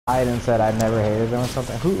lied and said I never hated them or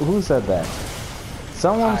something. Who said that?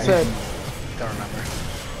 Someone said. Don't remember.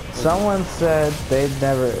 Someone said they'd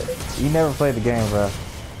never. You never played the game, bro.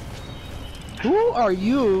 Who are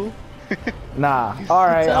you? Nah. All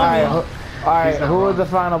right. All right. Who was the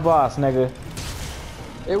final boss, nigga?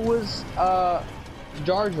 It was Jar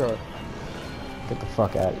Jar. Get the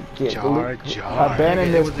fuck out. Jar.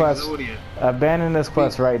 Abandon this quest. Abandon this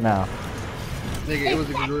quest right now. Nigga, it was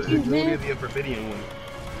the Exodia, the Forbidden one.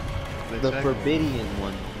 The Forbidden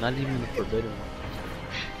one, not even the Forbidden one.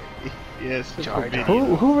 Yes, Jar.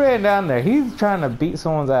 Who ran down there? He's trying to beat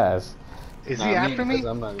someone's ass. Is he after me?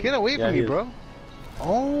 Get away from me, bro.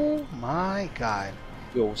 Oh my god.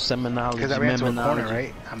 Yo, seminology. Because I ran to a corner,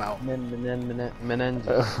 right? I'm out. I'm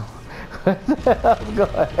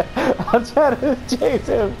going. I'm trying to chase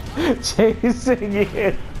him. Chasing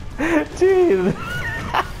it. Jeez.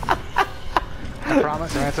 I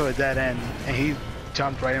promise I ran to a dead end and he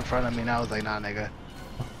jumped right in front of me and I was like, nah, nigga.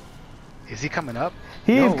 Is he coming up?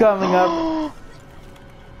 He's coming up.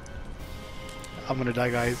 I'm gonna die,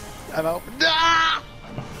 guys. I'm out. Ah!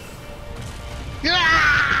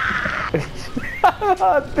 Ah!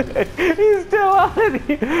 He's still on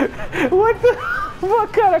it.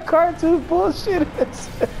 What kind of cartoon bullshit is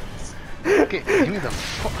this? Okay, leave me the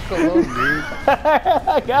fuck alone, dude.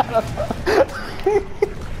 I got him.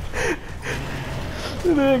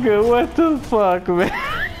 Nigga, what the fuck, man?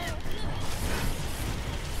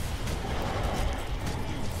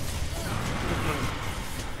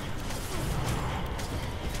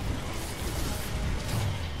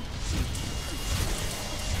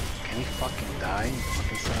 Can you fucking die, you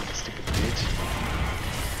fucking son of a stupid bitch?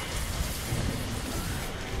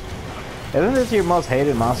 Isn't this your most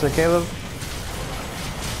hated monster, Caleb?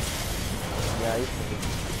 Yeah, he's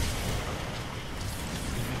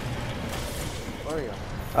Where are you?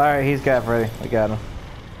 Alright, he's got ready. We got him.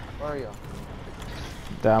 Where are you?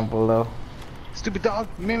 Down below. Stupid dog,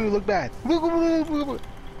 you made me look bad. If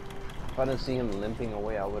I didn't see him limping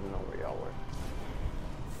away, I wouldn't know where y'all were.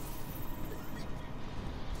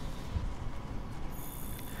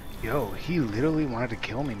 Yo, he literally wanted to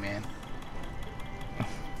kill me, man.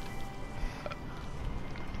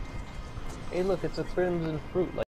 Hey, look, it's a crimson fruit.